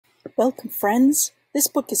Welcome, friends. This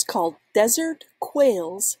book is called Desert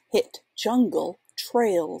Quails Hit Jungle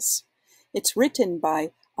Trails. It's written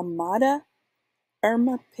by Amada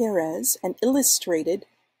Irma Perez and illustrated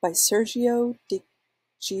by Sergio Di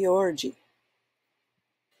Giorgi.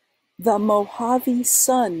 The Mojave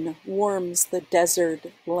sun warms the desert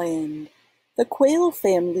land. The quail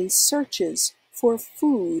family searches for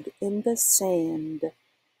food in the sand.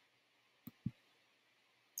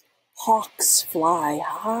 Hawks fly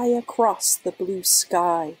high across the blue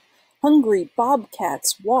sky. Hungry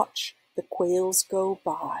bobcats watch the quails go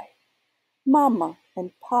by. Mama and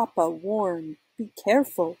Papa warn, be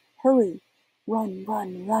careful, hurry, run,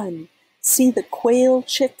 run, run. See the quail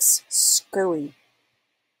chicks scurry.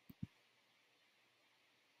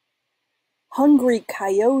 Hungry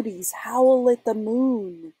coyotes howl at the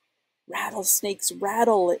moon. Rattlesnakes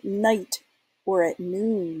rattle at night or at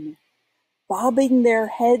noon. Bobbing their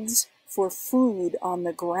heads for food on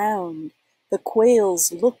the ground, the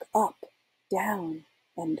quails look up, down,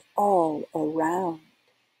 and all around.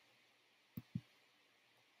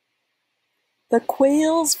 The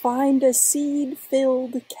quails find a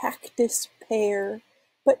seed-filled cactus pear,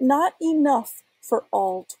 but not enough for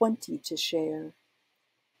all 20 to share.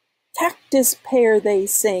 Cactus pear, they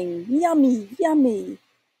sing, yummy, yummy.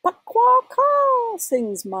 Quack-quack-caw,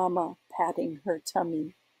 sings Mama, patting her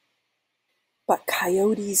tummy. But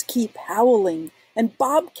coyotes keep howling, and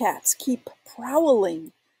bobcats keep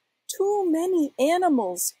prowling. Too many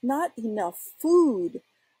animals, not enough food.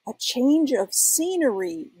 A change of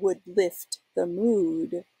scenery would lift the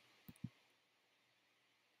mood.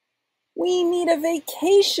 We need a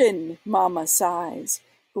vacation, Mama sighs.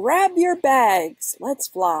 Grab your bags, let's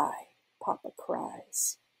fly, Papa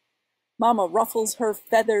cries. Mama ruffles her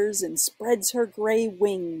feathers and spreads her gray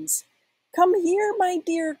wings. Come here, my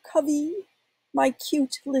dear covey, my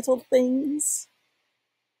cute little things.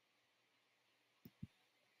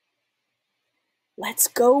 Let's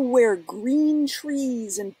go where green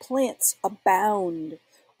trees and plants abound,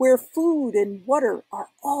 where food and water are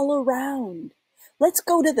all around. Let's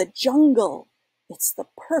go to the jungle. It's the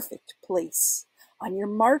perfect place. On your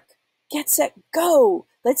mark, get set, go.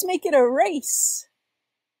 Let's make it a race.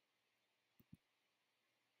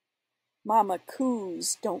 Mama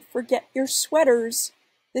coos, don't forget your sweaters.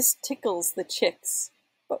 This tickles the chicks,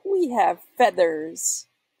 but we have feathers.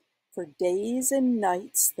 For days and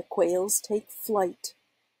nights the quails take flight.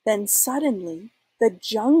 Then suddenly the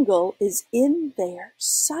jungle is in their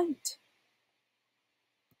sight.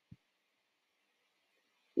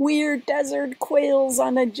 We're desert quails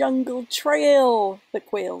on a jungle trail, the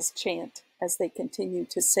quails chant as they continue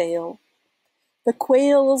to sail. The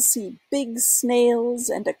quails see big snails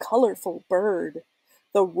and a colorful bird.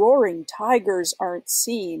 The roaring tigers aren't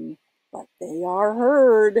seen, but they are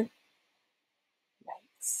heard.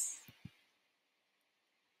 Yikes.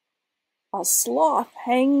 A sloth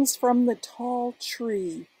hangs from the tall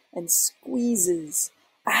tree and squeezes.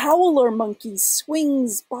 A howler monkey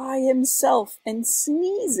swings by himself and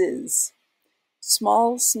sneezes.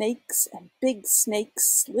 Small snakes and big snakes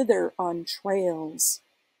slither on trails.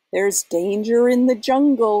 There's danger in the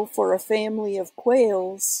jungle for a family of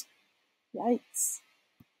quails. Yikes.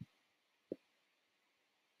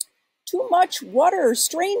 Too much water,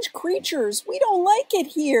 strange creatures, we don't like it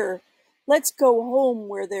here. Let's go home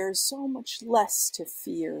where there's so much less to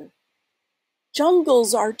fear.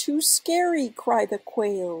 Jungles are too scary, cry the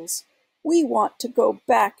quails. We want to go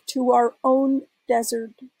back to our own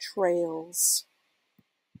desert trails.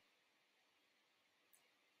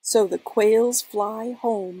 So the quails fly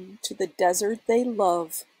home to the desert they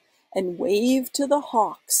love and wave to the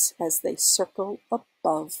hawks as they circle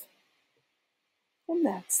above. And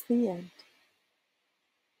that's the end.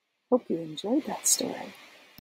 Hope you enjoyed that story.